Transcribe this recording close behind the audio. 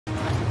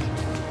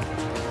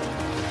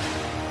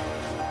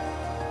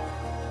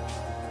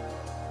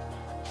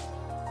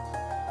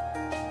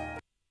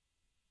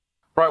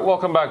Right,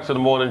 welcome back to the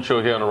morning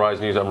show here on Rise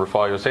News. I'm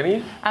Rufai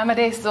Hosseini. I'm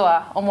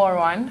Adesola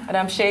Omorwan. And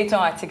I'm Shaitan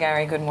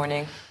Atigari. Good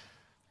morning.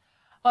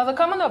 Well, the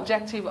common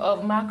objective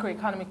of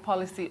macroeconomic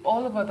policy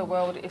all over the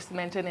world is to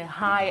maintain a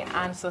high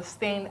and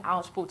sustained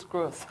output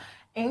growth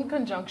in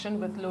conjunction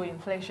with low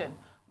inflation.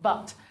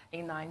 But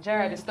in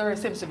Nigeria, the story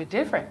seems to be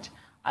different,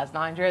 as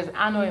Nigeria's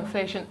annual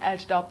inflation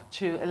edged up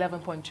to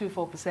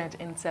 11.24%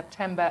 in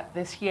September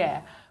this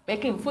year,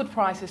 making food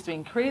prices to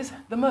increase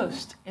the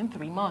most in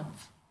 3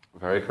 months.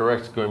 Very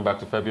correct. Going back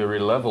to February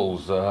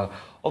levels,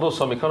 although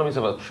some economies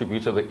have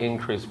attributed the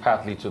increase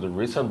partly to the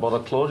recent border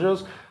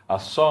closures,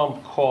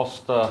 some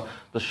caused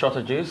the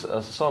shortages.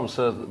 Some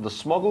said the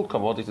smuggled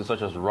commodities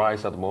such as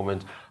rice at the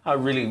moment are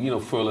really,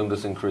 fueling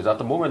this increase. At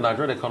the moment,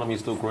 Nigerian economy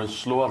is still growing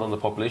slower than the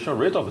population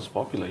rate of its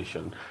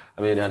population.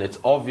 I mean, and it's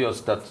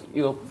obvious that,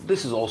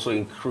 this is also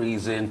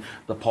increasing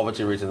the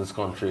poverty rate in this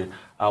country.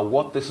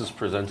 What this is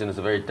presenting is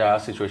a very dire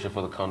situation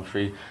for the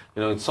country,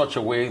 in such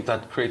a way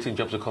that creating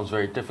jobs becomes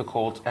very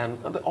difficult and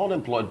the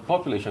unemployed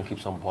population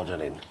keeps on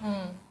burgeoning.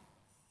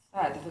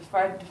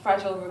 The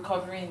fragile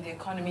recovery in the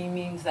economy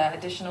means that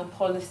additional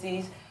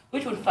policies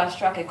which would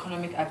fast-track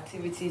economic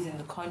activities in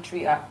the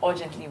country are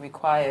urgently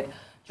required.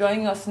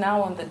 Joining us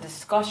now on the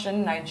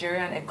discussion,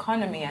 Nigerian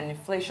Economy and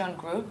Inflation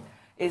Group,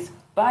 is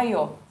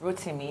Bayo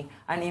Rotimi,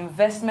 an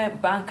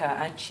investment banker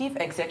and Chief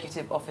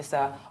Executive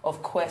Officer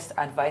of Quest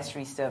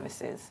Advisory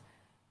Services.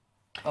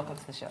 Welcome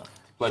to the show.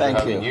 Pleasure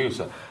having you,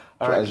 sir.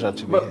 Pleasure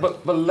to be here.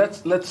 But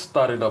let's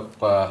start it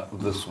up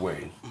this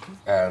way.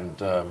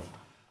 And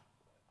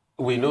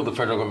we know the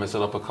federal government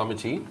set up a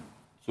committee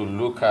to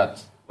look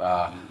at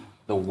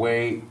the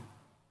way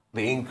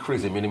the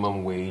increase in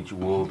minimum wage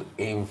would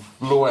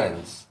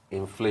influence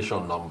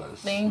inflation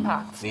numbers. The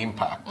impact. The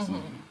impact.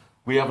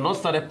 We have not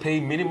started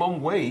paying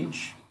minimum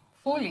wage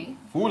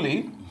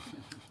Fully,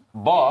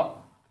 but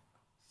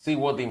see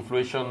what the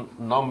inflation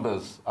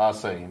numbers are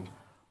saying.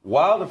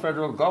 While the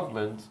federal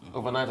government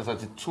overnight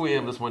at 2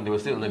 a.m. this morning, they were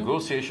still in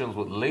negotiations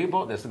with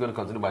Labour. They're still going to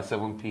continue by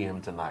 7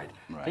 p.m. tonight.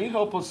 Right. Can you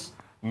help us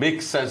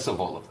make sense of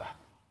all of that?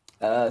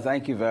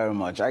 Thank you very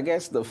much. I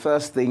guess the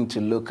first thing to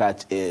look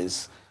at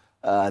is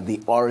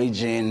the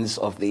origins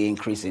of the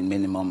increase in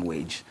minimum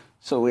wage.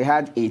 So we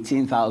had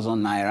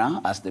 18,000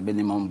 naira as the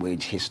minimum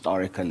wage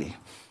historically.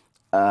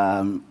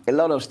 A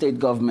lot of state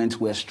governments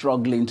were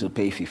struggling to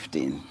pay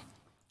 15.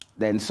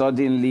 Then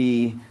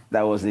suddenly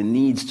there was a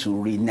need to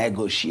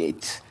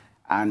renegotiate,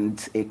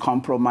 and a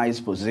compromise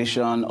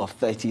position of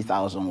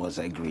 30,000 was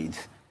agreed.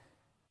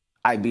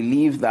 I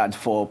believe that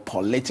for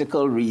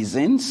political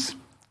reasons,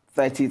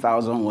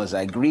 30,000 was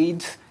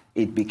agreed.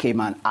 It became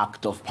an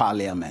act of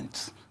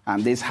parliament,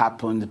 and this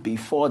happened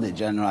before the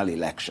general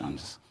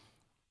elections.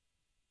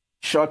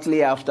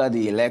 Shortly after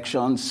the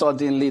election,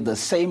 suddenly the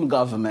same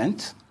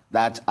government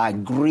that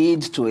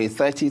agreed to a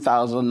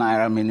 30,000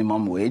 naira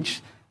minimum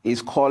wage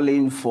is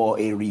calling for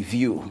a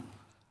review,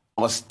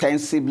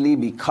 ostensibly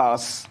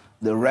because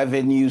the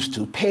revenues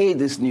to pay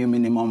this new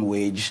minimum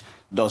wage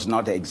does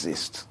not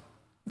exist.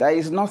 There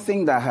is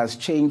nothing that has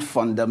changed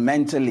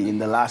fundamentally in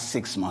the last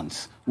 6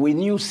 months. We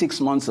knew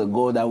 6 months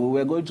ago that we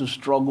were going to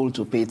struggle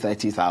to pay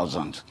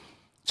 30,000.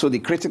 So the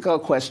critical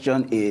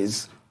question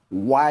is,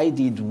 why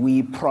did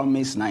we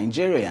promise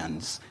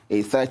Nigerians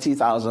a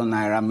 30,000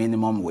 naira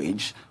minimum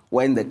wage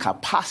when the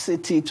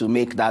capacity to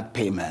make that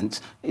payment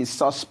is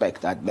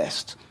suspect at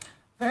best?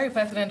 very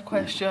pertinent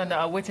question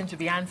waiting to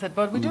be answered.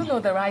 But we do know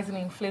the rising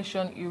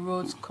inflation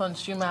erodes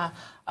consumer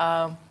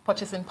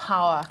purchasing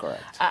power.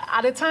 Correct.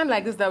 At a time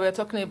like this that we're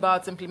talking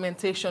about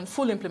implementation,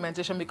 full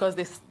implementation, because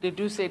they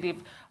do say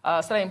they've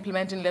started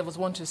implementing levels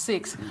 1 to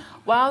 6.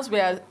 Whilst we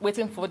are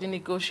waiting for the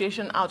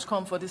negotiation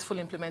outcome for this full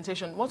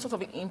implementation, what sort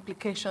of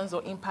implications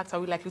or impacts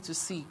are we likely to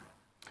see?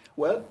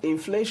 Well,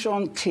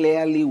 inflation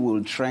clearly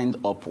will trend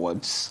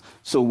upwards.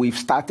 So we've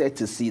started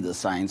to see the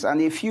signs.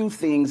 And a few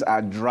things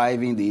are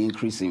driving the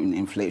increase in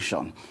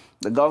inflation.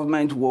 The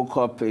government woke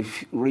up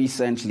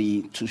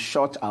recently to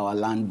shut our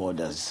land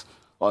borders,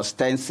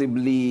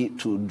 ostensibly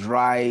to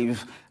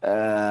drive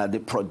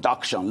the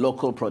production,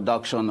 local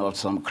production of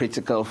some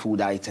critical food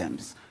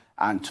items,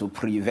 and to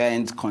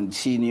prevent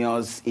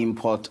continuous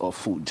import of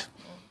food.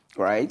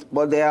 Right?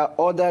 But there are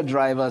other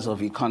drivers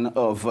of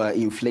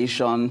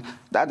inflation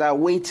that are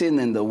waiting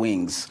in the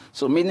wings.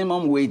 So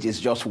minimum wage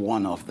is just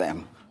one of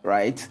them,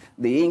 right?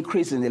 The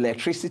increase in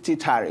electricity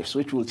tariffs,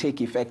 which will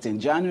take effect in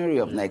January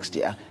of next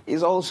year,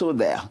 is also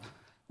there.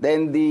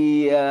 Then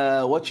the,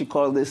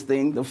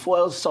 the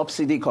fuel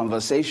subsidy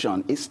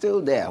conversation is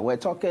still there. We're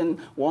talking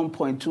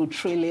 1.2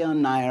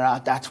 trillion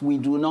naira that we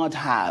do not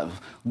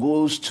have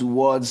goes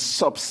towards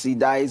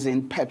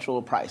subsidizing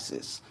petrol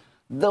prices.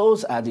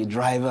 Those are the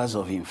drivers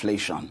of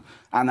inflation.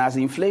 And as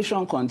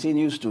inflation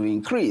continues to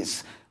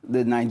increase,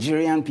 the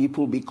Nigerian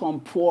people become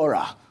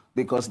poorer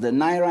because the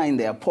naira in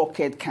their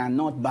pocket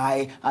cannot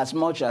buy as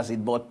much as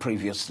it bought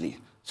previously.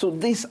 So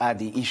these are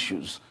the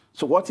issues.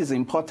 So what is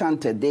important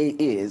today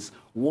is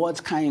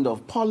what kind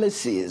of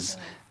policies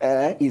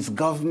is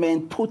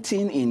government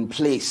putting in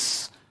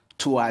place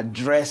to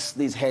address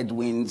these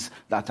headwinds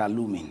that are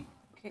looming?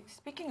 Okay,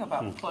 speaking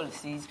about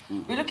policies,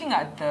 we're looking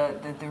at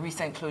the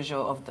recent closure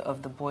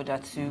of the border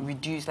to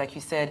reduce, like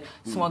you said,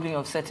 smuggling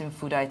of certain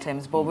food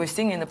items. But we're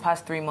seeing in the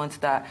past 3 months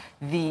that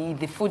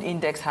the food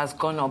index has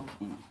gone up,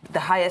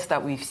 the highest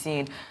that we've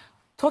seen.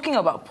 Talking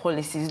about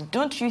policies,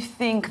 don't you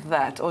think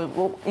that,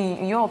 or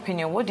in your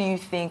opinion, what do you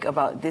think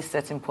about this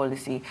certain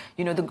policy?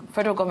 You know, the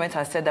federal government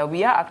has said that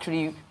we are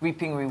actually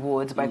reaping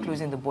rewards by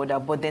closing the border,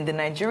 but then the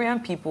Nigerian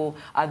people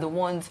are the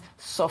ones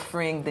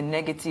suffering the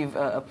negative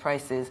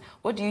prices.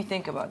 What do you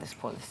think about this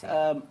policy?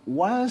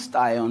 Whilst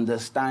I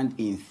understand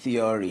in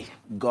theory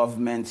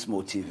government's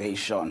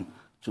motivation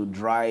to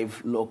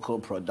drive local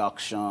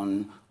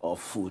production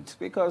of food,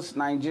 because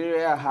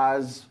Nigeria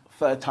has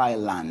fertile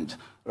land,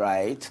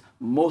 right?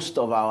 Most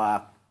of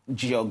our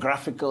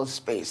geographical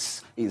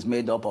space is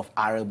made up of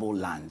arable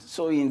land.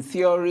 So in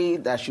theory,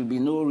 there should be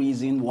no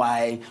reason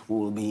why we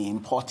will be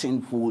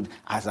importing food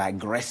as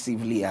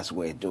aggressively as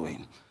we're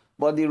doing.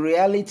 But the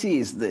reality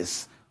is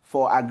this: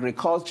 for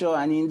agriculture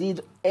and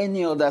indeed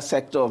any other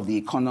sector of the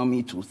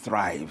economy to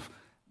thrive,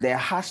 there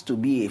has to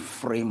be a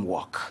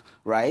framework,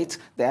 right?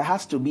 There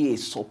has to be a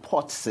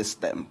support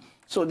system.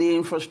 So the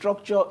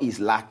infrastructure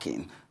is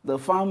lacking. The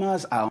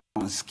farmers are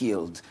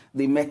unskilled.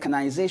 The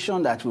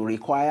mechanization that we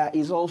require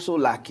is also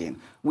lacking.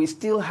 We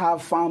still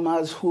have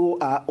farmers who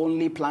are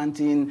only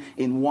planting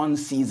in one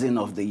season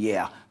of the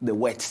year, the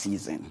wet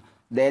season.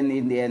 Then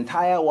in the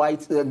entire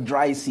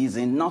dry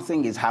season,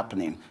 nothing is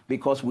happening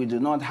because we do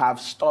not have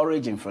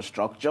storage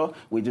infrastructure,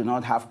 we do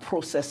not have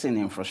processing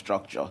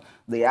infrastructure.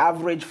 The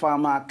average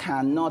farmer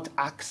cannot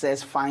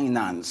access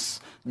finance.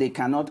 They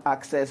cannot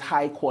access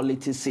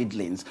high-quality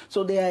seedlings.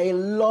 So there are a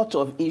lot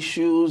of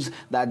issues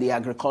that the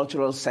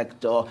agricultural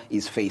sector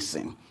is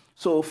facing.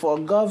 So for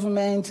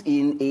government,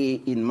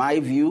 in my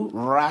view,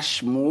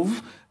 rash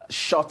move,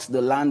 shut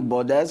the land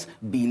borders,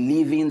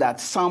 believing that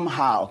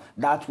somehow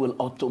that will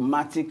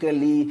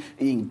automatically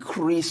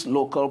increase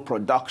local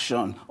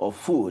production of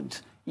food.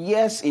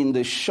 Yes, in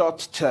the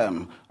short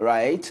term,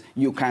 right,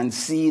 you can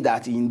see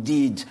that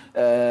indeed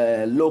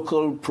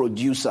local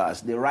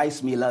producers, the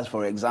rice millers,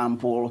 for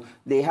example,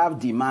 they have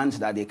demands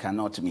that they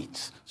cannot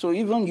meet. So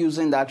even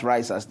using that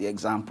rice as the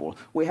example,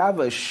 we have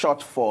a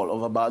shortfall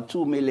of about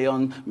 2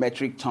 million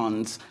metric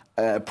tons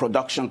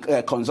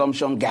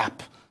consumption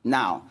gap.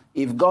 Now,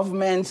 if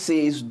government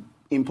says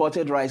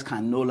imported rice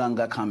can no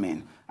longer come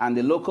in and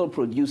the local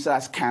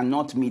producers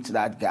cannot meet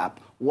that gap,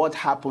 what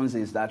happens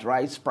is that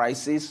rice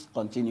prices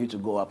continue to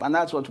go up. And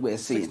that's what we're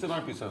seeing.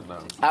 69% now.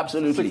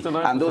 Absolutely.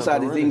 69% and those are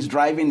the things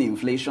driving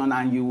inflation,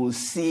 and you will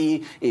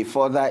see a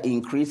further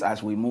increase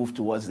as we move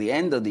towards the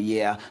end of the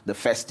year, the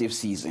festive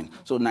season.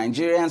 So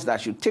Nigerians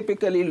that should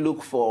typically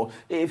look for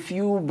a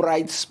few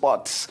bright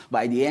spots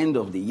by the end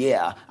of the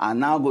year are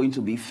now going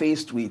to be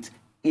faced with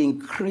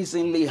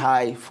increasingly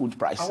high food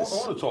prices.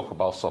 I want to talk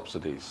about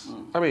subsidies.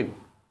 I mean,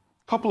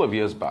 a couple of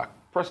years back,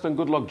 President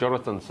Goodluck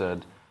Jonathan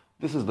said,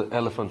 this is the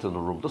elephant in the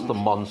room. This is the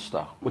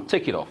monster. We'll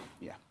take it off.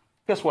 Yeah.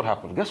 Guess what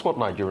happened? Guess what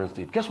Nigerians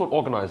did? Guess what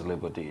organized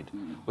labor did?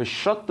 We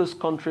shut this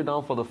country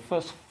down for the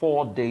first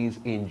 4 days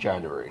in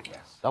January.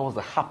 Yes. That was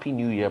the Happy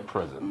New Year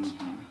present.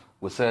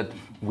 We said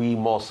we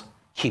must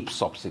keep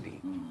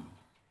subsidy.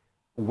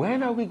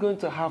 When are we going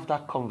to have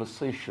that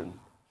conversation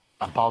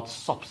about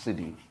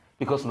subsidy?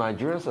 Because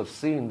Nigerians have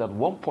seen that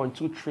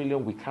 1.2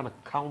 trillion we can't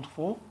account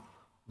for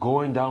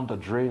going down the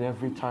drain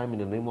every time in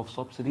the name of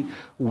subsidy.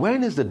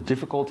 When is the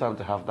difficult time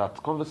to have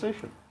that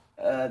conversation?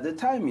 The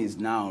time is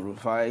now,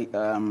 Rufai.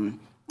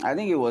 I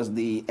think it was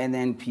the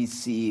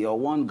NNPC or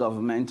one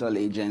governmental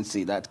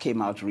agency that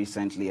came out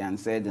recently and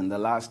said in the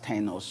last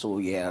 10 or so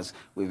years,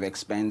 we've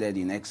expended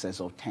in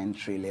excess of 10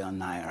 trillion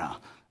naira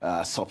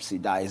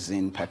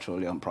subsidizing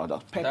petroleum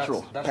products.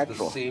 That's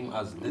the same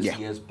as this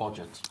year's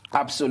budget.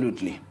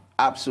 Absolutely.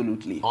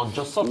 Absolutely. On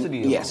just subsidy?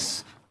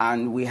 Yes.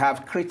 And we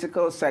have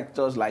critical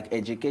sectors like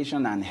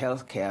education and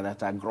healthcare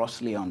that are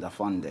grossly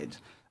underfunded.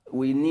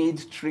 We need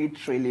 3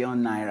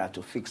 trillion naira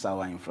to fix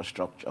our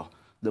infrastructure.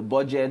 The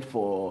budget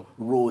for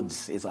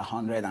roads is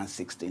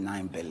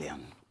 169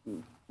 billion.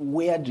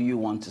 Where do you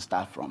want to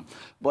start from?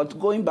 But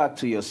going back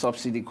to your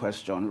subsidy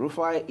question,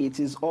 Rufai,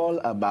 it is all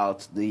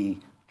about the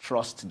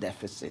trust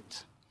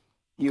deficit.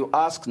 You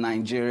ask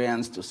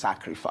Nigerians to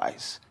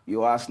sacrifice.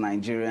 You ask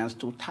Nigerians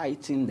to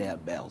tighten their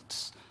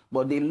belts.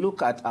 But they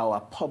look at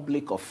our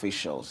public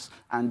officials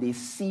and they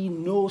see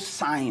no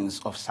signs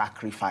of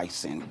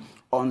sacrificing.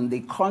 On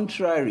the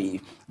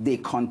contrary, they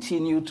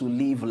continue to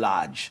live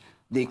large.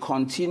 They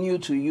continue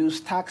to use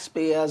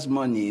taxpayers'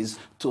 monies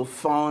to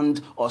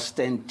fund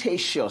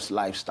ostentatious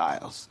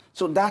lifestyles.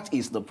 So that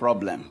is the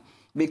problem.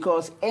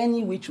 Because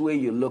any which way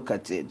you look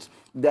at it,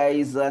 there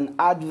is an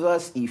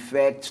adverse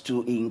effect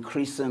to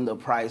increasing the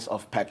price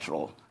of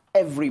petrol.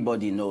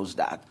 Everybody knows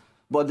that.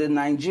 But the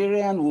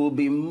Nigerian will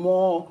be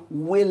more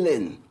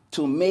willing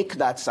to make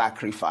that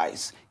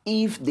sacrifice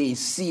if they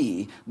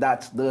see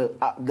that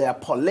their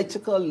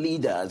political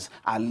leaders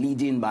are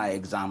leading by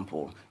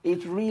example.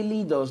 It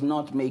really does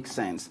not make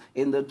sense.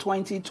 In the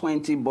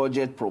 2020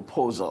 budget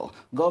proposal,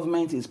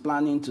 government is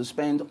planning to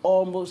spend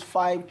almost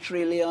 5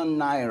 trillion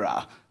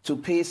naira to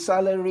pay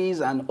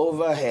salaries and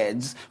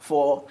overheads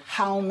for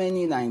how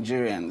many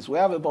Nigerians? We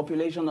have a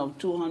population of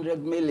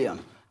 200 million.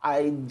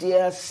 I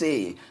dare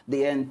say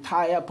the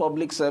entire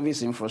public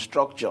service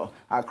infrastructure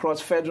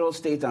across federal,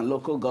 state, and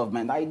local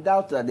government, I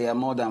doubt that there are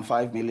more than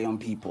 5 million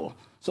people.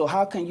 So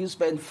how can you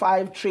spend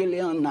 5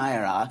 trillion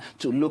naira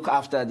to look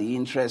after the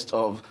interest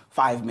of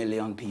 5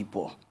 million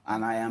people?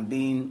 And I am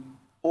being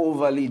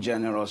overly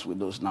generous with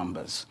those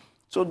numbers.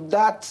 So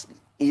that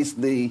is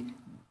the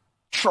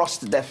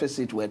trust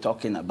deficit we're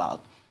talking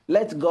about.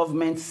 Let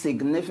government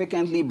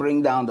significantly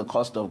bring down the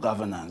cost of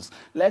governance.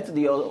 Let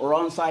the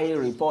Ronsai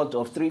report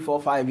of 3,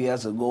 4, 5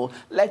 years ago,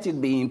 let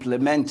it be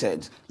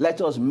implemented.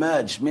 Let us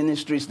merge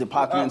ministries,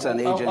 departments,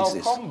 and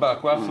agencies. I'll come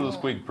back after this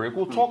quick break.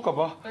 We'll talk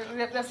about...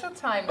 There's still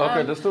time.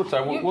 Okay, there's still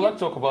time. We'll like to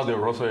talk about the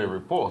Ronsai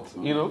report,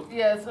 you know?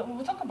 Yes,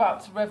 we'll talk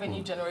about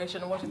revenue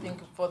generation and what you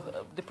think for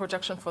the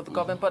projection for the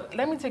government. But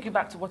let me take you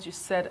back to what you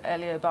said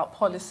earlier about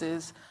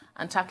policies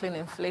and tackling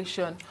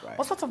inflation. Right.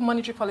 What sort of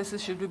monetary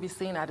policies should we be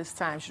seeing at this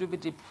time? Should we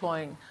be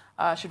deploying?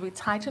 Should we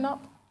tighten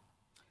up?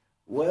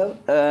 Well,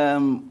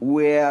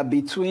 we're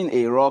between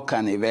a rock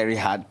and a very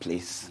hard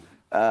place.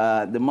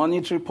 The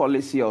monetary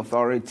policy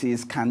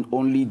authorities can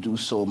only do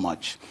so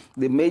much.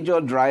 The major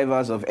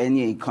drivers of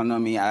any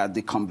economy are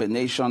the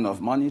combination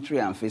of monetary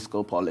and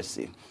fiscal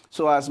policy.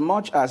 So as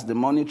much as the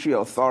monetary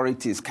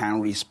authorities can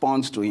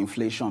respond to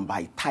inflation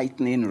by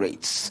tightening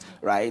rates,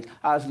 right,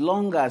 as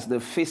long as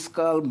the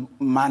fiscal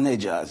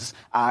managers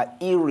are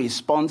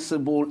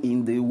irresponsible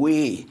in the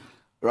way,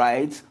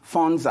 right,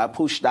 funds are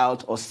pushed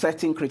out or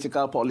certain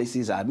critical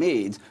policies are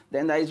made,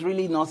 then there is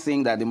really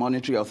nothing that the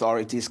monetary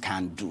authorities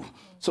can do.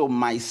 So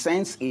my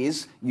sense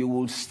is you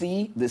will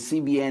see the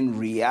CBN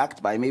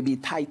react by maybe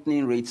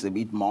tightening rates a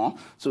bit more,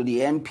 so the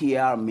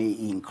MPR may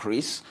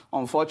increase.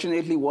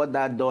 Unfortunately, what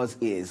that does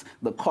is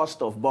the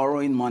cost of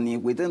borrowing money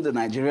within the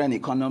Nigerian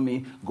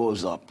economy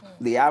goes up.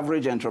 The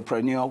average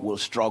entrepreneur will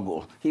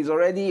struggle. He's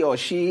already or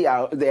she,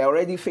 they're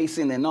already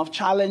facing enough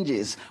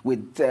challenges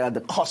with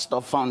the cost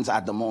of funds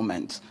at the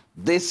moment.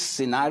 This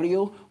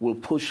scenario will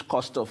push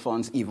cost of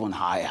funds even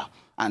higher.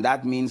 And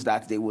that means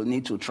that they will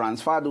need to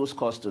transfer those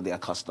costs to their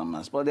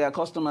customers. But their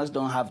customers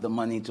don't have the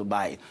money to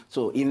buy it.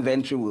 So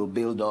inventory will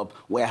build up,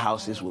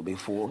 warehouses will be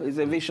full. It's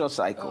a vicious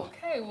cycle.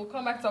 Okay, we'll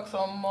come back to talk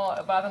some more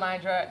about the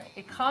Nigerian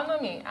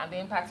economy and the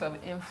impacts of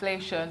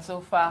inflation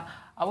so far.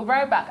 We'll be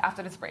right back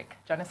after this break.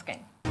 Join us again.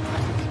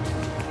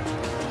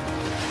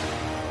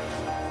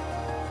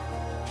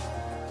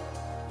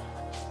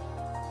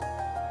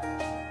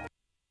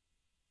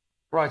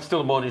 Right, still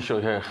the morning show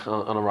here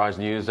on Arise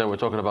News, and we're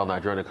talking about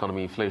Nigerian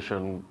economy,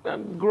 inflation,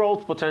 and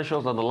growth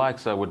potentials and the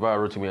likes with Bayo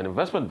Rotimi, an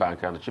investment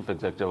banker and the chief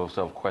executive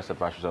of Quest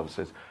Advisory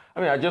Services.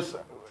 I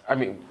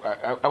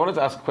wanted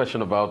to ask a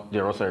question about the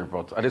Ronsai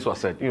report. And this was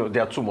said,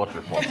 there are too much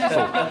reports.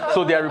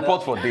 So there are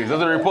reports for this.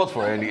 There's a report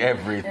for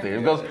everything.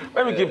 Because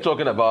when we keep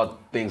talking about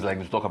things like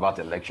we talk about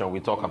election,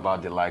 we talk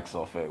about the likes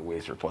of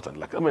waste reports and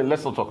like.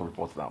 Let's not talk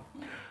reports now.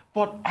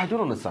 But I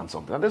don't understand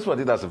something. And this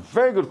one that's a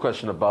very good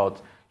question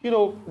about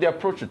the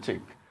approach you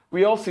take.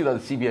 We all see that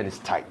the CBN is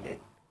tightening,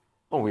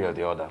 one way or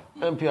the other.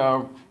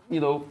 MPR,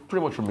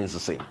 pretty much remains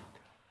the same.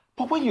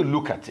 But when you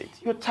look at it,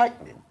 you're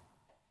tightening.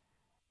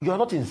 You're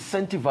not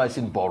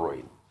incentivizing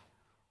borrowing.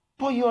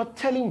 But you're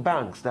telling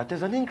banks that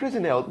there's an increase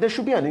in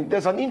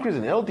there's an increase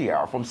in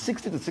LDR from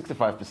 60 to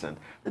 65%.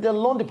 That their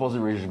loan deposit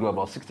ratio go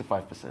about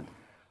 65%.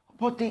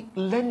 But the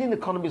lending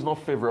economy is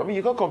not favorable.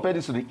 You can't compare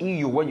this to the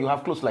EU when you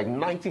have close to like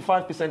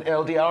 95%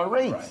 LDR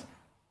rates.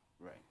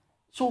 Right.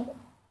 So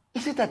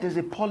is it that there's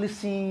a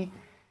policy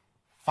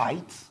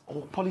fight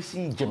or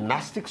policy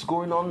gymnastics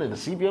going on in the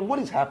CBN? What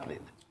is happening?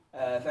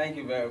 Thank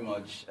you very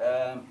much.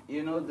 The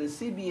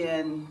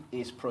CBN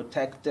is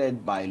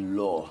protected by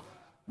law.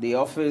 The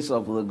office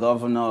of the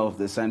governor of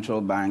the central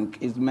bank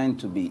is meant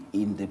to be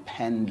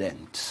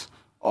independent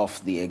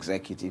of the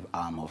executive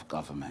arm of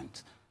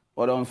government.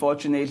 But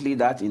unfortunately,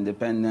 that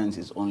independence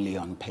is only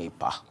on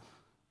paper.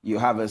 You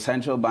have a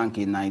central bank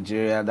in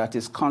Nigeria that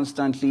is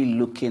constantly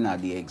looking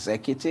at the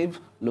executive,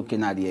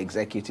 looking at the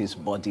executive's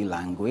body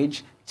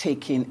language,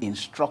 taking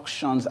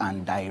instructions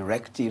and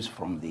directives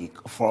from the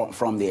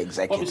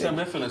executive. But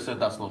Mr. Mefele said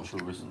that's not true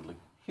recently.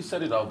 He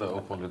said it out there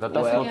openly. That's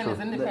not true.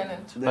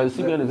 The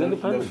CBN is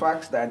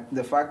independent.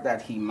 The fact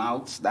that he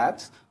mouths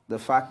that, the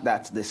fact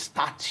that the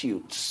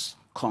statutes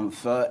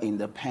confer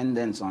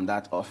independence on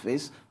that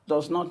office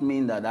does not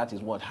mean that that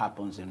is what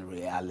happens in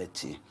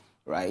reality.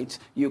 Right?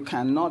 You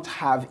cannot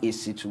have a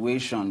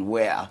situation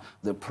where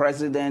the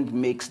president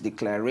makes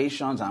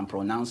declarations and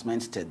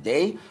pronouncements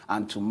today,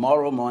 and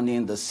tomorrow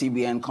morning the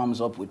CBN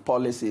comes up with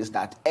policies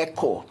that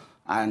echo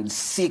and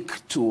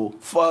seek to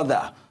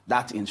further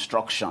that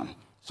instruction.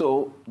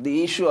 So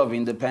the issue of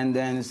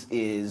independence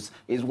is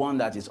one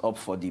that is up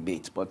for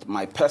debate. But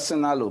my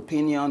personal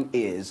opinion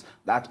is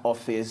that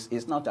office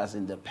is not as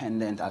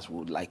independent as we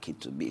would like it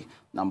to be,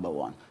 number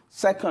one.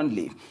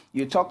 Secondly,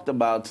 you talked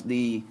about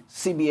the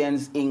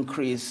CBN's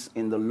increase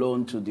in the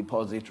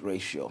loan-to-deposit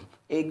ratio.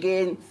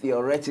 Again,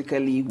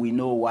 theoretically, we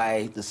know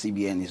why the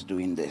CBN is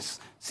doing this.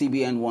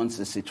 CBN wants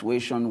a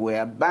situation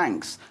where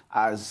banks,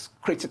 as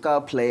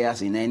critical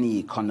players in any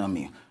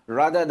economy,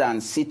 rather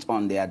than sit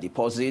on their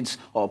deposits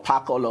or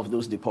pack all of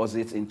those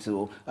deposits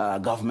into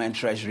government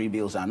treasury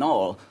bills and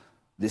all,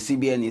 the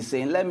CBN is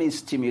saying, let me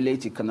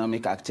stimulate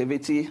economic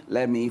activity.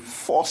 Let me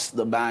force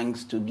the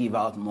banks to give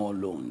out more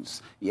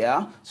loans.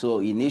 Yeah? So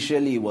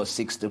initially it was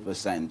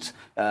 60%.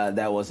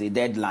 There was a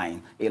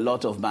deadline. A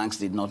lot of banks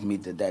did not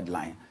meet the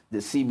deadline. The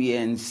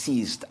CBN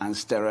seized and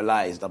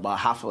sterilized about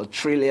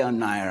 ₦500 billion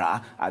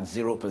naira at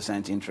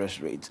 0%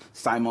 interest rate.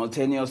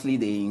 Simultaneously,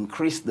 they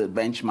increased the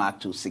benchmark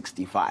to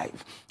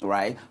 65,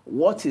 right?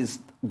 What is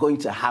going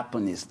to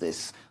happen is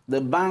this.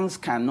 The banks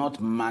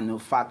cannot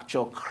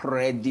manufacture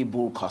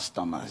credible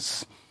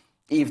customers.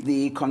 If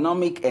the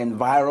economic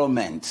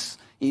environment,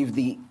 if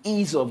the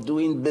ease of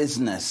doing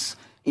business,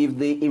 if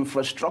the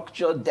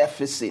infrastructure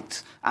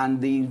deficit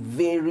and the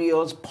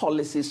various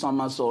policy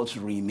somersaults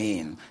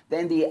remain,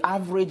 then the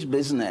average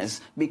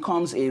business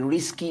becomes a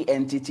risky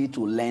entity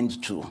to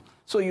lend to.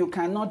 So you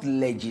cannot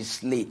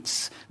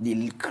legislate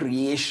the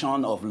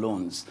creation of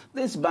loans.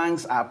 These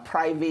banks are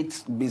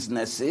private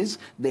businesses.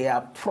 They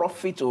are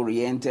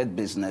profit-oriented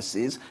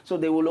businesses. So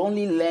they will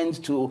only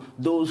lend to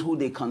those who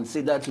they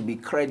consider to be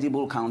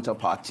credible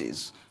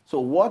counterparties. So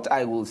what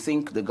I will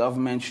think the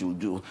government should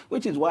do,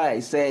 which is why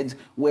I said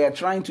we are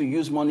trying to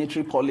use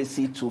monetary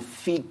policy to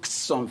fix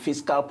some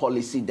fiscal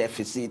policy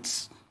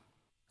deficits.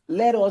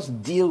 Let us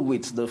deal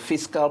with the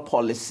fiscal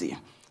policy.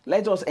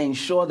 Let us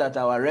ensure that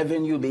our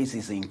revenue base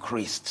is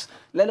increased.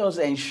 Let us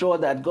ensure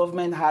that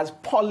government has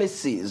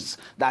policies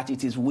that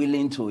it is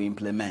willing to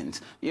implement.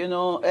 You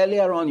know,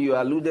 earlier on you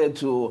alluded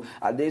to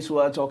this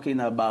were talking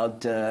about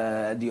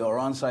the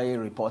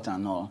Oronsai report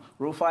and all.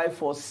 Rufai,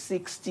 for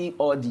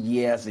 60-odd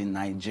years in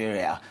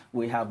Nigeria,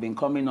 we have been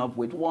coming up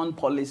with one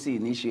policy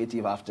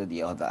initiative after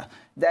the other.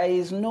 There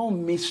is no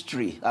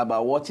mystery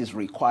about what is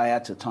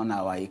required to turn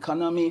our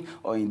economy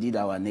or indeed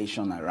our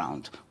nation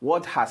around.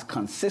 What has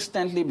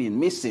consistently been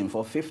missing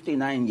for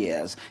 59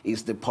 years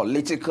is the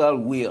political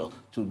will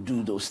to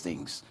do those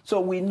things. So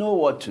we know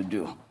what to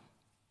do.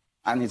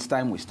 And it's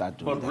time we start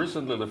doing But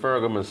recently the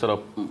federal government set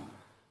up,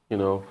 you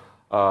know,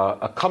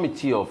 a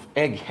committee of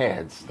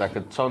eggheads that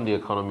could turn the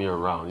economy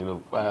around, you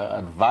know,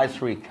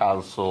 advisory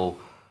council.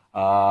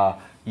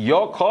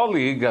 Your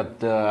colleague at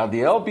the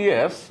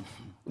LBS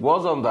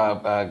was on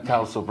the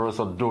council,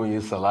 Professor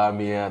Doyin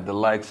Salami, the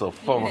likes of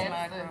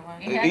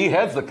he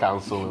heads the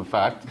council, in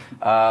fact,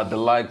 the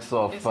likes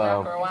of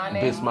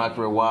Bismarck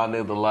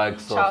Rewane, the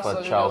likes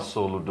of Charles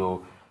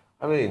Soludo.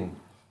 I mean,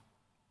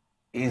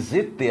 is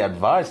it the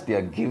advice they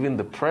are giving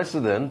the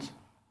president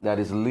that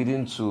is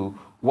leading to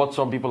what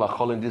some people are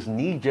calling this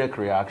knee-jerk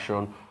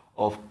reaction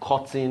of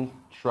cutting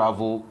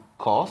travel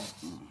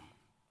costs?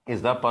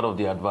 Is that part of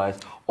the advice?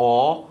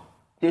 Or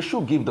they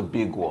should give the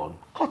big one,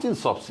 cutting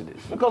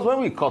subsidies? Because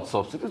when we cut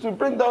subsidies, we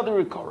bring down the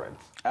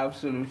recurrence.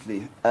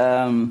 Absolutely.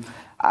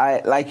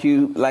 Like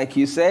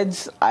you said,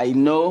 I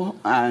know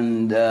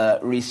and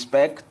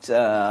respect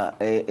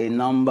a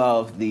number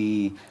of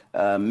the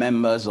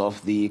members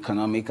of the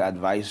Economic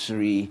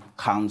Advisory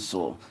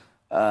Council.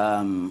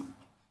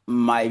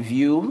 My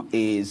view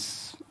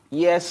is,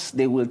 yes,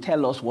 they will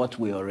tell us what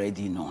we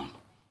already know.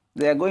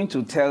 They are going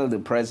to tell the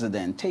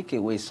president, take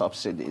away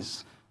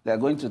subsidies. They're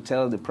going to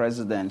tell the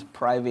president,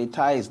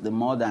 privatize the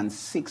more than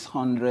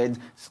 600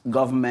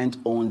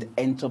 government-owned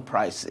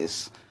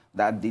enterprises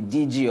that the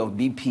DG of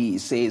BP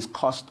says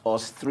cost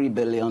us $3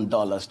 billion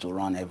to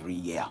run every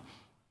year.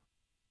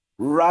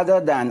 Rather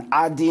than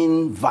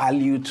adding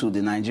value to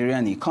the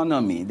Nigerian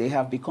economy, they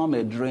have become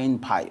a drain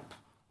pipe.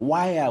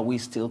 Why are we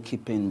still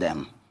keeping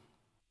them?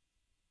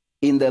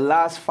 In the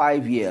last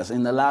 5 years,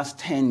 in the last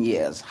 10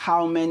 years,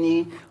 how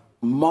many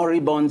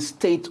moribund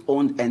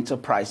state-owned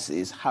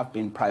enterprises have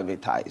been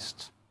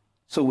privatized?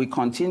 So we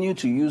continue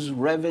to use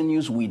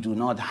revenues we do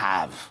not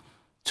have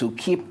to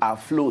keep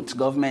afloat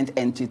government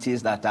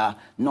entities that are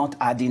not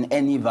adding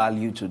any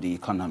value to the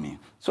economy.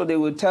 So they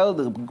will tell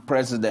the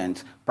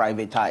president,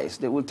 privatize.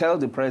 They will tell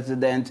the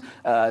president,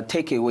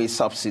 take away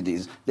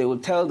subsidies. They will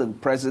tell the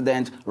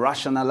president,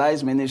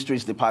 rationalize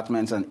ministries,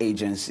 departments, and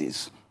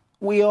agencies.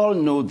 We all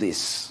know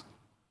this.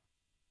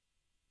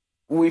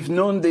 We've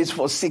known this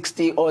for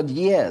 60-odd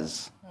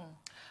years.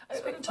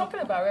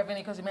 Talking about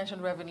revenue, because you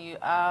mentioned revenue,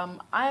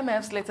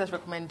 IMF's latest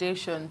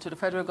recommendation to the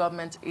federal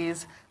government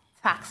is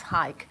tax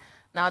hike.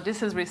 Now, this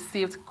has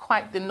received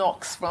quite the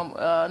knocks from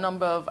a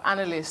number of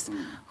analysts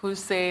who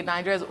say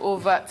Nigeria is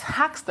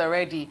overtaxed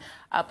already.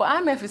 But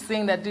IMF is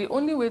saying that the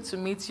only way to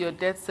meet your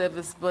debt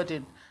service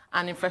burden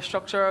and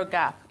infrastructural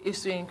gap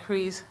is to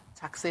increase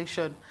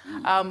taxation.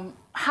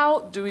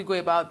 How do we go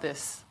about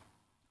this?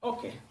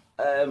 Okay.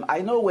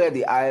 I know where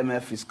the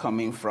IMF is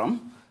coming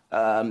from.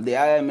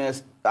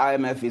 The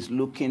IMF is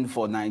looking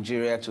for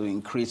Nigeria to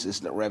increase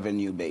its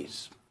revenue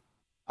base.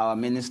 Our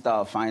Minister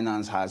of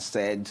Finance has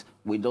said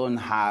we don't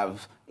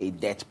have a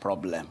debt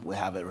problem, we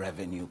have a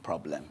revenue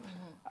problem.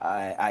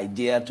 I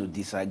dare to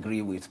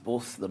disagree with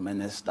both the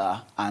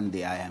minister and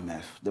the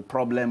IMF. The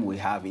problem we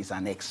have is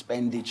an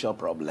expenditure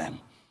problem.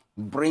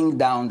 Bring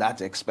down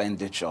that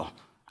expenditure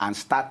and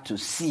start to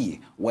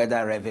see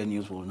whether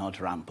revenues will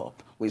not ramp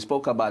up. We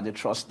spoke about the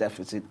trust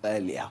deficit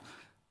earlier.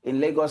 In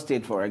Lagos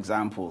State, for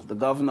example, the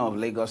governor of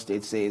Lagos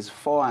State says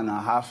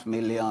 4.5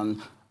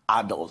 million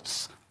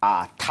adults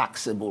are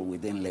taxable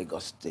within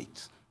Lagos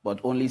State,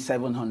 but only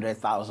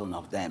 700,000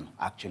 of them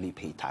actually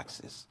pay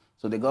taxes.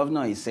 So the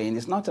governor is saying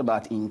it's not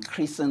about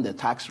increasing the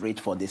tax rate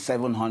for the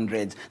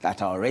 700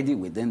 that are already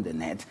within the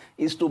net,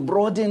 it's to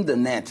broaden the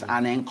net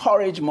and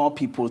encourage more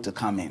people to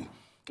come in.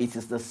 It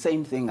is the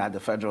same thing at the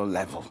federal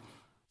level.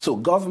 So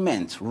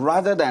government,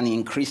 rather than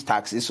increase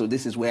taxes, so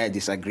this is where I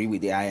disagree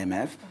with the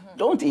IMF,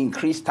 don't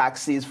increase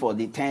taxes for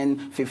the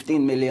 10,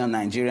 15 million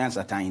Nigerians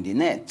that are in the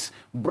net.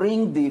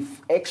 Bring the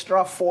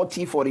extra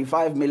 40,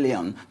 45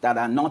 million that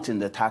are not in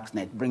the tax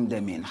net, bring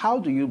them in. How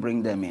do you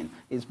bring them in?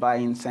 It's by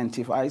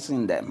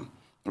incentivizing them,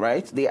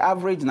 right? The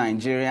average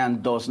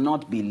Nigerian does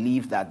not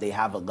believe that they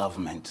have a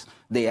government.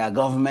 They are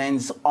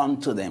governments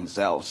unto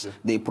themselves.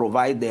 They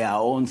provide their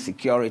own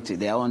security,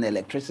 their own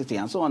electricity,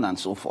 and so on and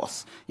so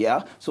forth.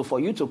 Yeah? So for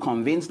you to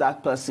convince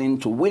that person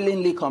to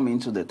willingly come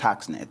into the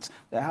tax net,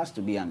 there has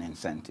to be an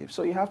incentive.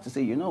 So you have to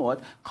say, you know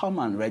what, come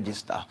and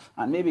register.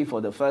 And maybe for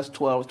the first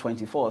 12,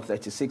 24, or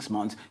 36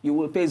 months, you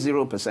will pay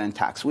 0%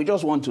 tax. We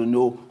just want to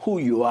know who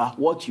you are,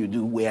 what you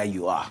do, where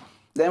you are.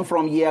 Then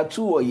from year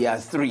 2 or year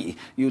 3,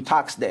 you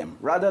tax them.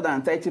 Rather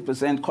than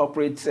 30%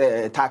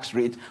 corporate tax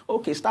rate,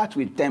 okay, start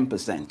with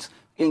 10%.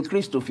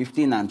 Increase to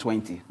 15 and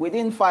 20.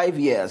 Within 5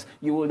 years,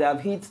 you would have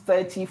hit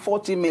 30,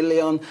 40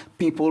 million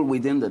people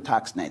within the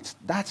tax net.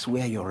 That's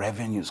where your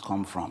revenues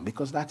come from,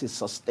 because that is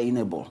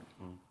sustainable.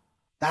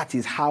 That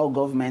is how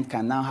government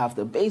can now have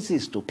the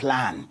basis to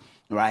plan,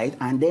 right?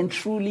 And then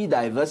truly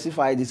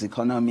diversify this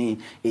economy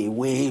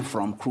away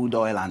from crude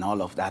oil and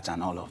all of that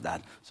and all of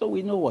that. So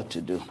we know what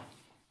to do.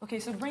 Okay,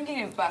 so bringing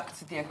it back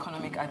to the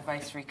Economic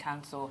Advisory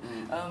Council,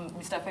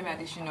 Mr. Femi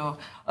Adesina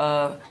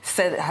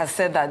has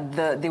said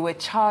that they were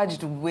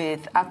charged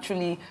with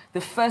actually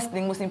the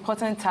most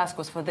important task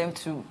was for them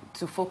to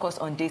focus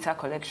on data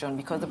collection,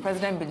 because the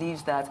president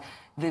believes that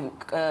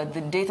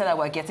the data that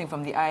we're getting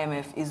from the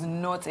IMF is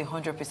not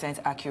 100%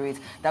 accurate,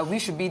 that we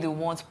should be the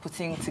ones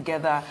putting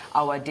together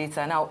our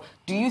data. Now,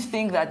 do you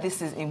think that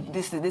this is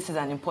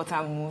an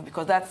important move?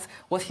 Because that's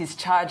what he's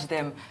charged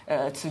them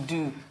to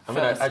do. I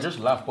mean, I just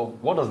laugh, but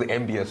what does the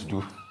MBS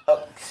do?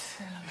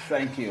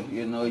 Thank you.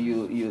 You know,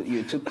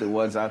 you took the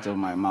words out of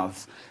my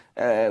mouth.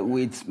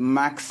 With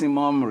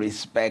maximum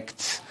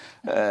respect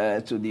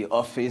to the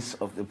office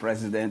of the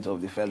President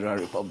of the Federal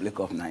Republic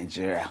of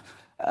Nigeria,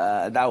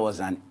 that was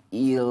an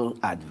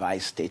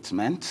ill-advised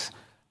statement.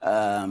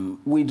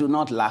 We do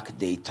not lack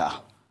data.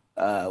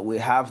 We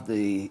have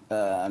the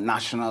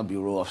National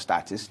Bureau of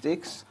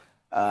Statistics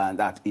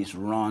that is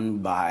run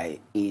by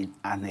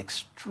an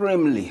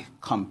extremely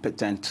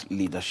competent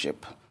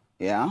leadership.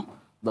 Yeah?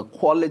 The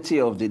quality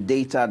of the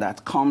data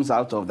that comes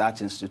out of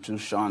that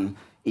institution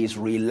is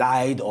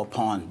relied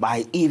upon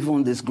by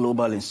even these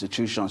global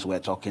institutions we're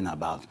talking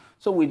about.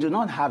 So we do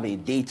not have a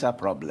data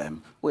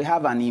problem. We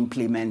have an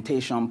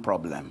implementation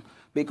problem,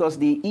 because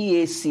the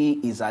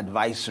EAC is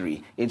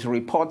advisory. It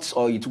reports,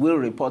 or it will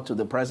report to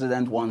the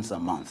president once a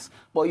month.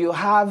 But you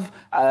have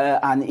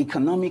an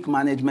economic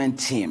management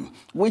team,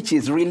 which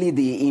is really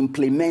the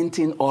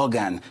implementing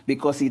organ,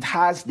 because it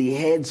has the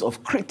heads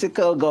of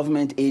critical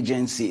government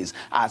agencies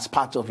as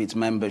part of its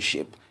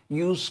membership.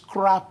 You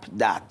scrap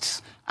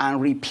that and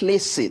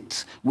replace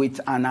it with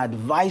an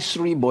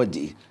advisory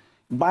body.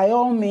 By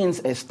all means,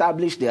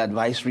 establish the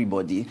advisory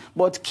body,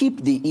 but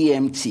keep the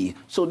EMT.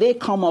 So they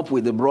come up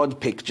with the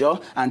broad picture,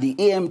 and the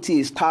EMT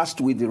is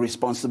tasked with the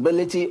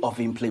responsibility of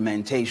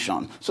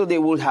implementation. So they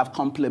will have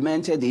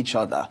complemented each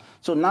other.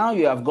 So now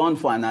you have gone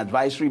for an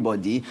advisory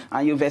body,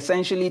 and you've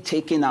essentially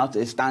taken out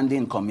a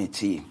standing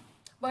committee.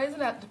 But isn't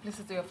that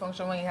duplicity of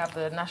function when you have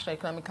the National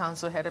Economic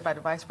Council headed by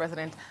the Vice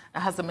President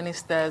and has the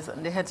ministers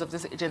and the heads of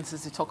these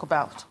agencies you talk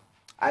about?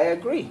 I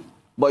agree.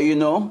 But, you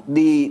know,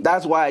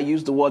 that's why I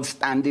use the word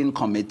standing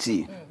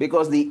committee,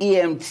 because the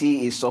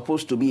EMT is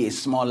supposed to be a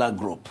smaller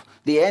group.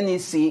 The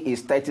NEC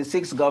is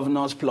 36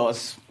 governors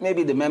plus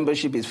maybe the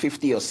membership is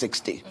 50 or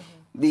 60.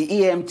 The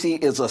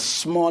EMT is a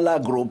smaller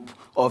group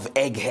of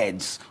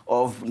eggheads,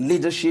 of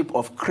leadership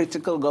of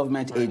critical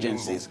government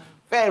agencies.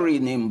 Very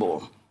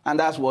nimble. And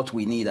that's what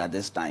we need at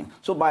this time.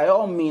 So by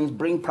all means,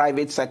 bring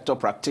private sector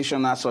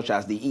practitioners such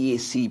as the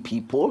EAC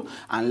people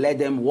and let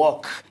them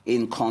work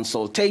in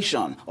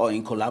consultation or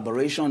in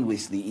collaboration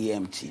with the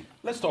EMT.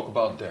 Let's talk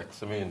about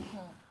debts. I mean,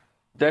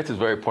 debt is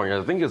very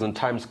poignant. I think it's in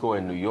Times Square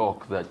in New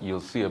York that you'll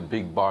see a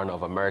big barn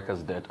of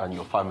America's debt and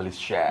your family's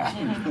share.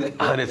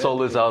 And it's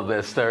always out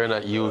there staring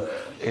at you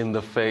in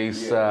the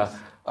face. Yes.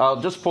 I'll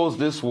just pause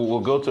this.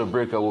 We'll go to a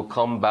break and we'll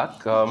come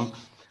back.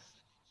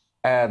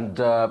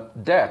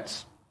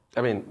 Debts. I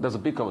mean, there's a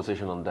big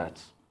conversation on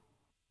debt.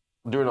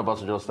 During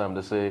Obasanjo's time,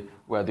 they say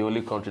we're the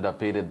only country that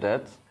paid the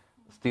debt,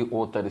 still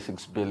owe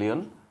 36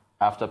 billion.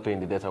 After paying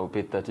the debt, and we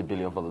paid 30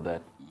 billion for the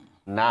debt.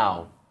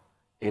 Now,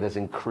 it has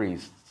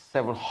increased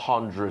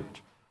 700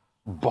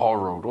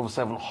 borrowed, over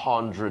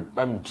 700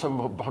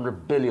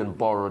 billion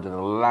borrowed in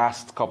the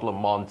last couple of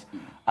months,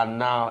 and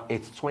now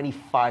it's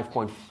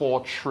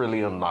 25.4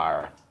 trillion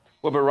naira.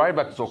 We'll be right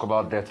back to talk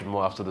about debt and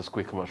more after this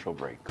quick commercial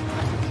break.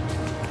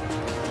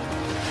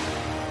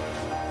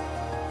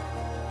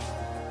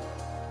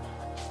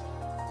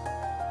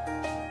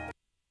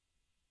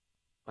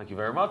 Thank you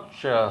very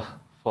much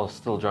for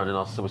still joining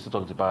us. So we're still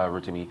talking to Bayo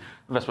Rotimi,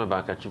 Investment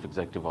Banker, Chief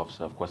Executive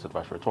Officer of Quest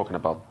Advisory. We're talking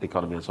about the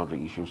economy and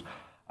sundry issues.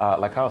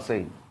 Like I was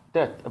saying,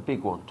 debt, a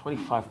big one,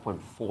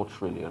 25.4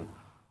 trillion.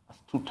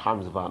 That's 2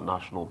 times of our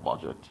national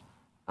budget.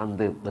 And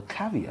the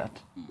caveat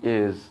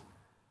is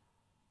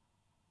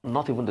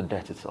not even the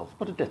debt itself,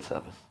 but the debt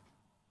service.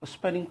 We're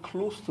spending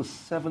close to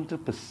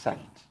 70%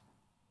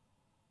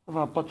 of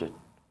our budget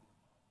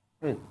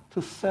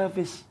to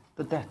service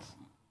the debts.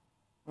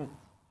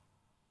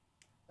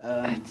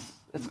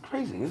 It's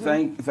crazy,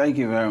 isn't it? Thank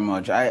you very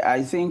much.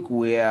 I think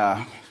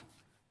we're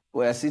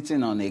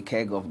sitting on a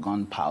keg of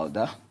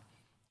gunpowder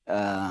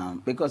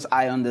because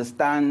I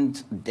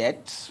understand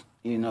debt.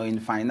 In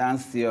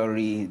finance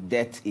theory,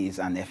 debt is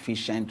an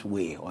efficient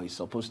way, or is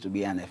supposed to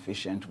be an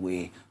efficient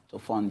way to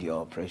fund your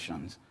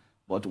operations.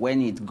 But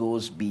when it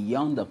goes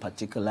beyond a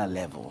particular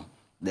level,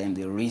 then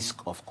the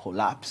risk of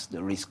collapse,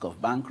 the risk of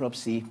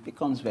bankruptcy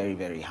becomes very,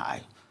 very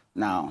high.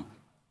 Now,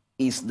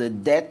 is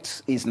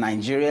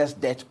Nigeria's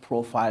debt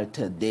profile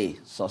today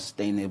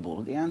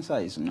sustainable? The answer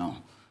is no.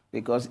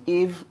 Because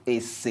if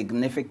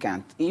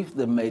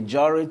the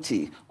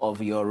majority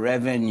of your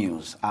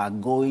revenues are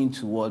going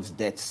towards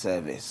debt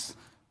service,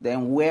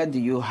 then where do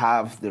you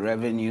have the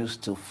revenues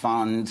to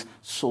fund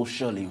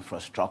social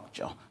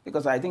infrastructure?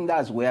 Because I think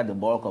that's where the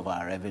bulk of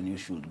our revenue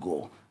should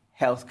go.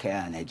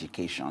 Healthcare and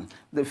education.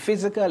 The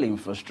physical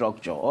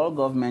infrastructure, all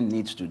government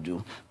needs to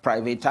do,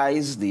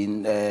 privatize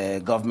the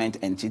government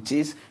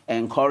entities,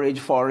 encourage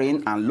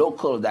foreign and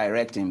local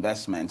direct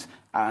investments,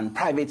 and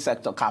private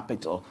sector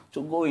capital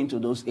to go into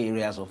those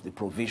areas of the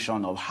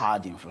provision of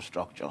hard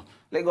infrastructure.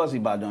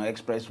 Lagos-Ibadan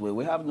Expressway,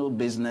 we have no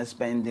business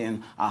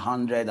spending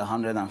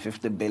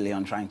 150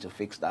 billion trying to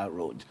fix that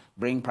road.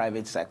 Bring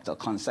private sector,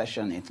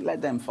 concession it,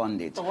 let them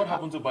fund it. So what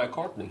happened to Bayo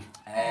Rotimi?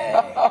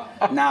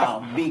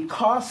 Now,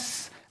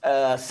 because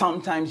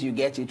sometimes you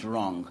get it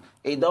wrong,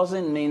 it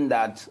doesn't mean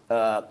that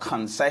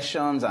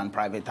concessions and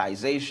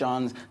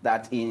privatizations,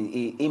 that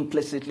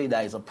implicitly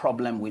there is a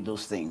problem with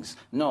those things.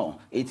 No,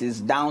 it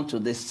is down to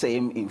the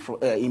same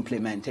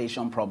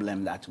implementation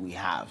problem that we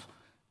have.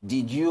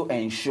 Did you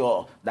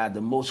ensure that the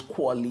most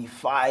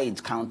qualified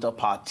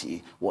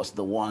counterparty was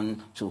the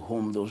one to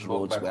whom those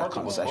roads were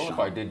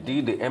concessioned? They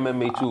did the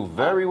MMA2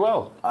 very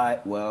well.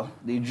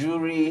 The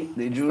jury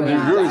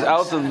is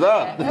out on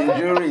that. The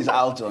jury is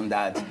out on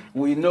that.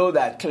 We know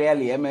that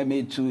clearly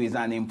MMA2 is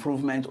an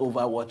improvement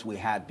over what we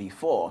had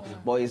before,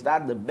 but is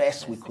that the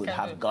best we could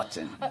have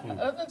gotten?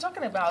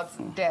 Talking about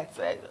debt,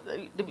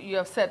 you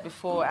have said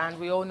before, and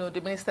we all know the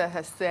minister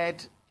has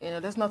said,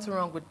 there's nothing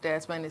wrong with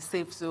debt, we're in a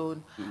safe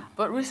zone.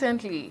 But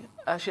recently,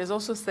 she has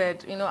also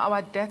said,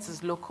 our debt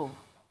is local.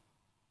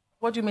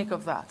 What do you make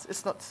of that?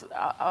 It's not,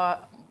 our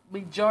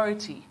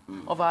majority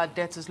of our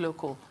debt is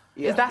local.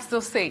 Yeah. Is that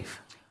still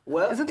safe?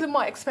 Well, isn't it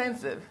more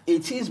expensive?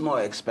 It is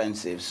more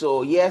expensive.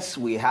 So yes,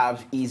 we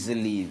have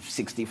easily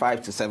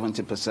 65 to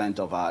 70%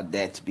 of our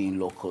debt being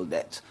local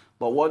debt.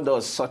 But what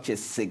does such a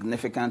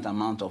significant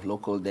amount of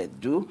local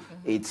debt do?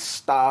 It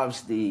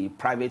starves the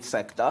private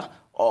sector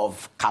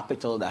of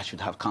capital that should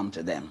have come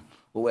to them.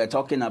 We're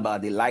talking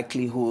about the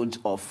likelihood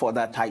of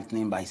further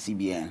tightening by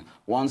CBN.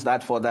 Once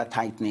that further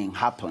tightening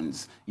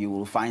happens, you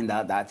will find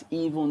out that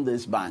even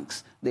these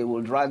banks, they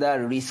would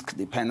rather risk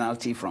the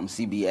penalty from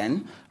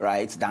CBN,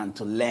 right, than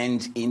to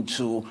lend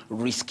into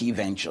risky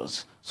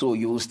ventures. So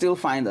you will still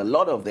find a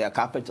lot of their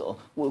capital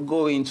will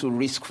go into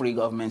risk-free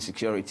government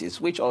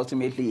securities, which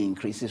ultimately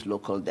increases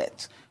local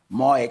debt.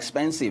 More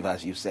expensive,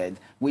 as you said,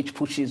 which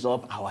pushes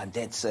up our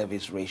debt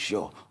service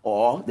ratio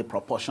or the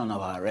proportion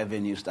of our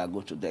revenues that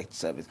go to debt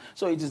service.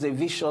 So it is a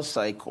vicious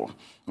cycle,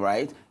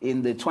 right?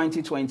 In the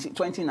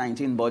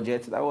 2019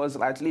 budget, there was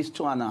at least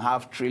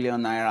 2.5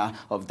 trillion naira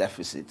of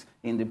deficit.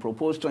 In the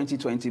proposed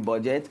 2020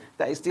 budget,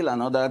 there is still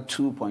another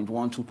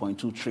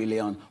 2.2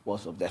 trillion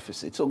worth of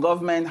deficit. So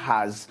government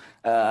has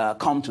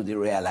come to the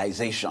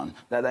realization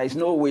that there is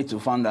no way to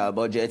fund our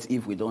budget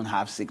if we don't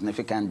have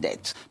significant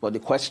debt. But the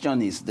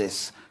question is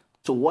this: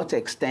 to what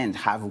extent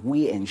have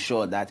we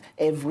ensured that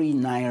every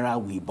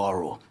naira we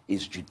borrow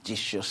is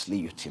judiciously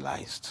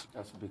utilized?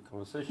 That's a big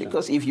conversation.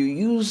 Because if you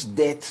use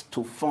debt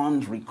to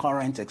fund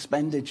recurrent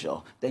expenditure,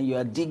 then you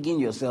are digging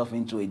yourself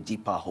into a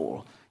deeper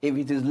hole. If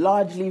it is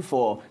largely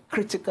for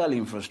critical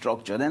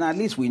infrastructure, then at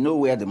least we know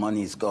where the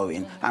money is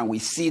going, and we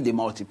see the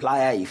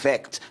multiplier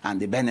effect and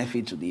the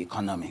benefit to the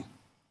economy.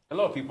 A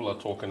lot of people are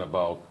talking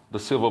about the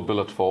silver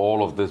bullet for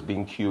all of this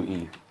being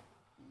QE.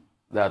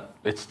 That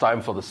it's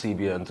time for the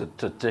CBN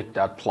to take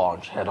that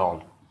plunge head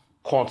on.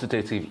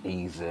 Quantitative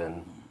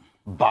easing,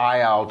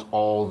 buy out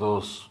all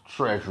those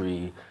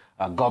treasury,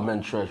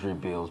 government treasury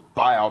bills,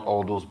 buy out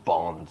all those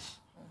bonds.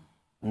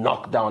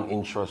 knock down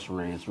interest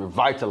rates,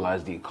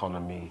 revitalize the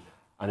economy,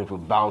 and it will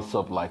bounce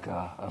up like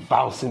a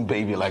bouncing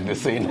baby, like they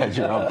say in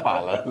Nigerian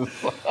parlance.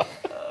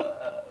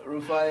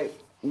 Rufai,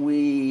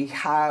 we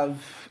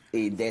have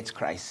a debt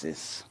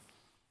crisis.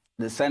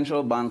 The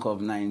Central Bank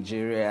of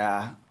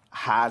Nigeria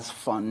has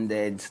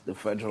funded the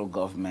federal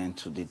government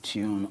to the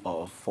tune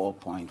of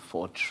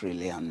 4.4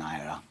 trillion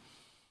naira,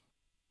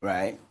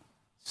 right?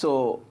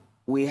 So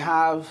we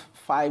have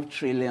 5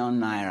 trillion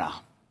naira,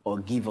 or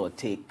give or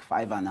take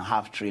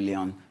 5.5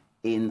 trillion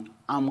in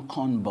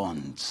AMCON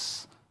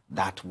bonds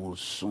that will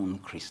soon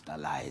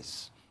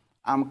crystallize.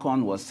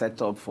 AMCON was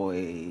set up for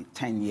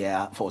 10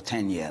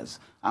 years.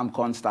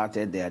 AMCON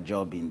started their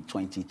job in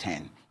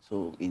 2010.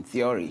 So in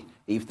theory,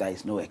 if there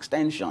is no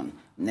extension,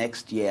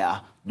 next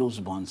year, those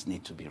bonds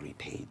need to be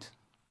repaid.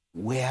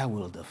 Where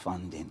will the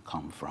funding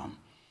come from?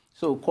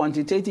 So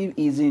quantitative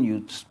easing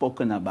you've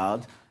spoken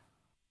about,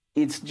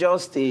 it's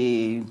just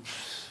a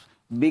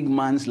big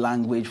man's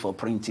language for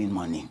printing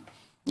money.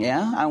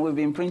 Yeah, and we've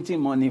been printing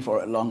money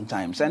for a long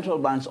time. Central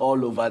banks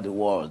all over the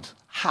world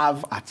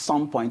have, at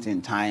some point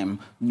in time,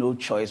 no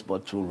choice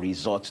but to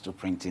resort to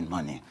printing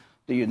money.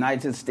 The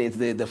United States,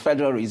 the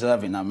Federal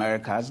Reserve in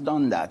America has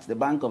done that. The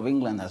Bank of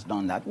England has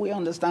done that. We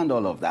understand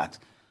all of that.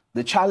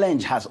 The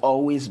challenge has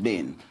always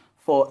been,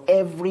 for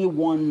every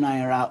 1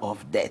 naira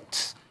of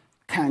debt,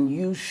 can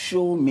you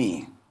show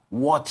me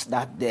what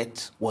that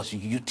debt was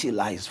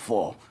utilized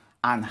for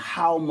and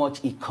how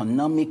much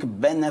economic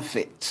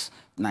benefit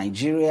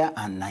Nigeria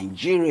and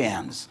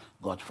Nigerians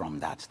got from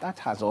that? That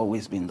has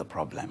always been the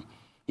problem.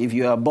 If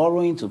you are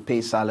borrowing to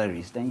pay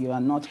salaries, then you are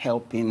not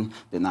helping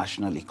the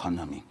national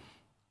economy.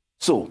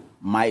 So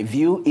my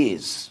view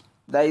is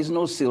there is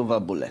no silver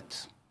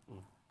bullet.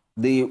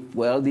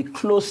 The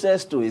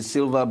closest to a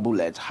silver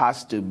bullet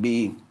has to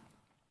be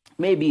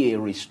maybe a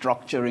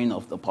restructuring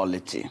of the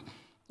polity,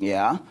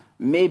 yeah?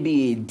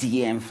 Maybe a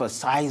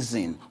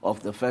de-emphasizing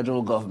of the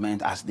federal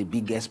government as the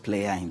biggest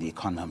player in the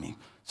economy.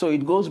 So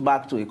it goes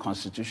back to a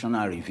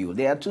constitutional review.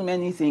 There are too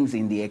many things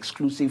in the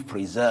exclusive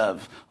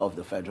preserve of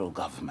the federal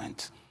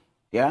government.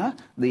 Yeah?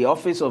 The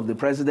office of the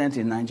president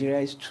in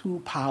Nigeria is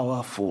too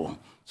powerful.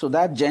 So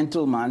that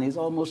gentleman is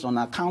almost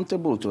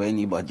unaccountable to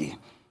anybody.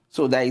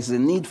 So there is a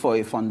need for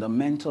a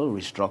fundamental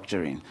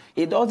restructuring.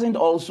 It doesn't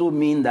also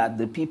mean that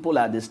the people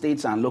at the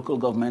states and local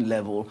government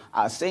level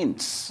are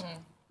saints.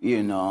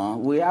 You know,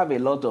 we have a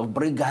lot of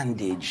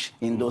brigandage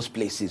in those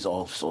places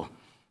also,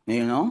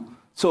 you know.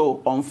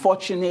 So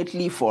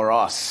unfortunately for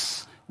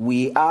us,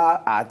 we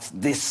are at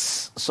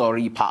this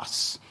sorry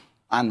pass.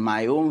 And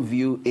my own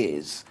view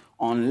is,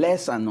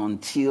 unless and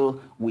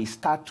until we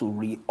start to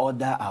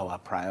reorder our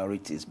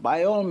priorities.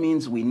 By all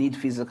means, we need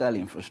physical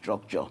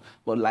infrastructure.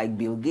 But like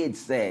Bill Gates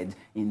said,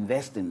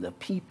 invest in the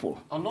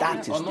people.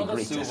 That is the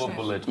greatest silver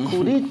bullet.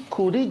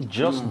 Could it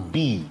just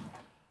be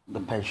the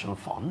pension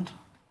fund?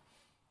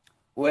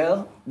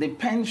 Well, the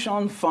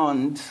pension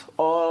fund,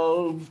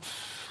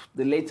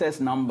 the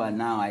latest number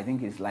now, I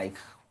think is like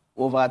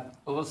over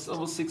 6,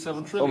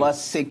 7 trillion.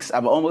 almost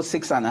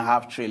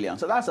 6.5 trillion.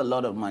 So that's a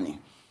lot of money.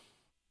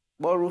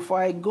 But if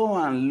I go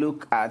and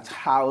look at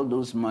how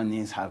those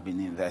monies have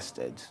been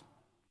invested,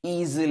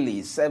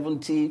 easily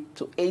 70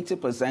 to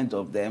 80%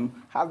 of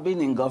them have been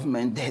in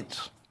government debt.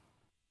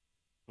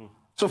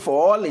 So to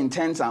all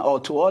intents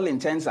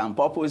and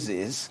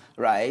purposes,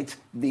 right,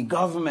 the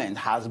government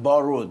has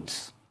borrowed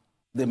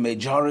the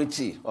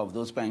majority of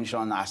those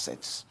pension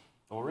assets.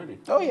 Already?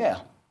 Oh,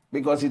 yeah,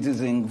 because it is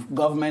in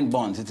government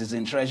bonds, it is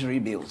in treasury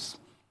bills.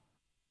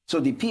 So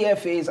the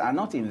PFAs are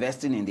not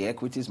investing in the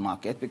equities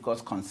market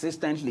because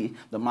consistently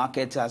the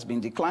market has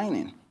been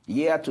declining.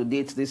 Year to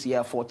date this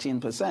year,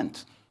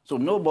 14%. So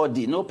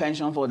no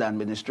pension fund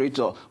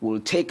administrator will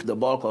take the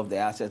bulk of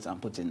their assets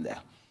and put in there.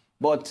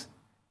 But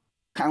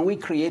can we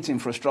create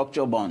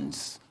infrastructure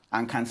bonds?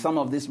 And can some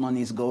of these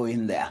monies go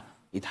in there?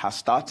 It has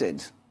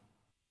started,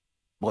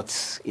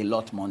 but a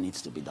lot more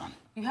needs to be done.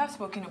 You have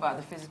spoken about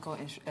the physical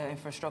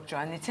infrastructure,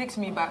 and it takes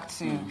me back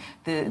to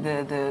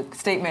the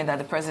statement that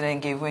the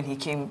president gave when he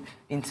came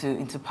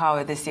into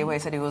power this year, where he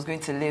said he was going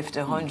to lift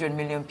 100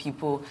 million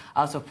people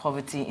out of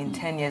poverty in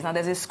 10 years. Now,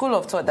 there's a school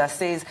of thought that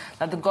says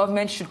that the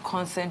government should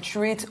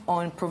concentrate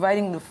on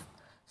providing the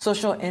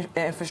social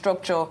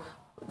infrastructure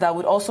that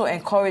would also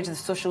encourage the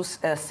social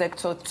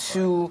sector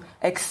to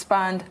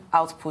expand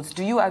outputs.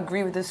 Do you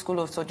agree with this school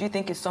of thought? Do you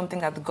think it's something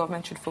that the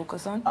government should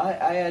focus on?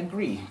 I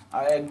agree.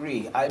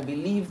 I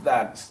believe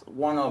that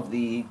one of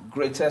the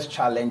greatest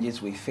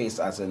challenges we face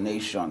as a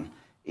nation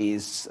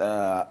is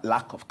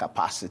lack of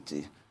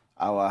capacity.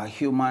 Our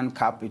human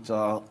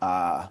capital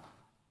are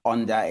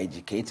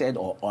undereducated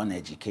or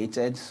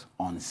uneducated,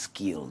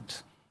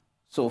 unskilled.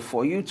 So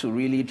for you to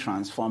really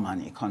transform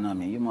an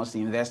economy, you must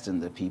invest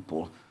in the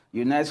people.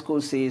 UNESCO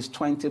says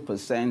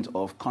 20%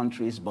 of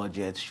countries'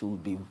 budgets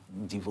should be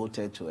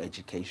devoted to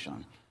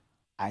education.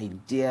 I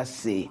dare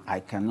say I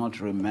cannot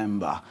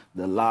remember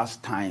the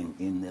last time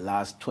in the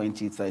last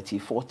 20, 30,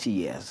 40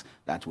 years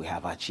that we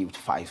have achieved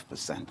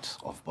 5%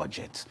 of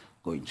budget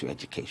going to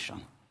education.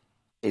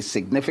 A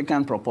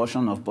significant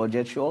proportion of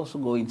budget should also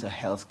go into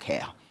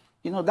healthcare.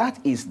 You know, that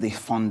is the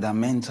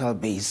fundamental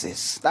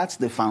basis. That's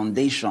the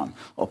foundation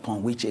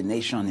upon which a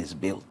nation is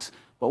built.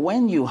 But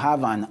when you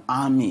have an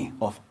army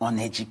of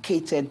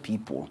uneducated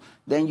people,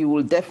 then you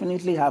will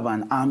definitely have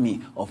an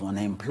army of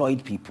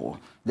unemployed people.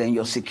 Then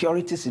your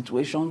security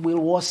situation will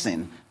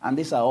worsen. And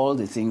these are all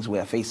the things we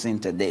are facing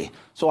today.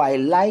 So I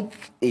would like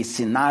a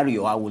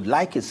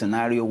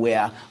scenario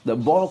where the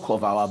bulk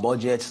of our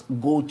budgets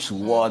go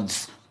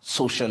towards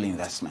social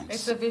investments.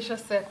 It's a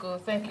vicious circle.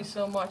 Thank you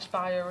so much,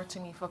 Bayo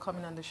Rotimi, for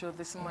coming on the show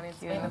this morning. It's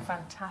been a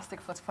fantastic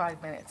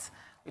 45 minutes.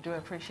 We do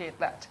appreciate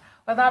that.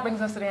 Well, that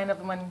brings us to the end of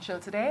the morning show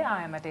today.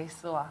 I am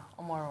Adesoa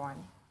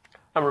Omorowani.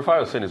 I'm Rufai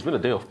Hussein. It's been a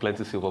day of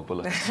plenty silver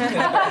bullets. And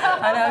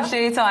I'm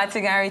Sheita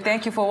Atigari.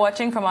 Thank you for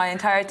watching from our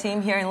entire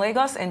team here in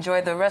Lagos.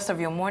 Enjoy the rest of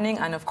your morning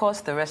and, of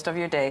course, the rest of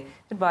your day.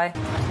 Goodbye.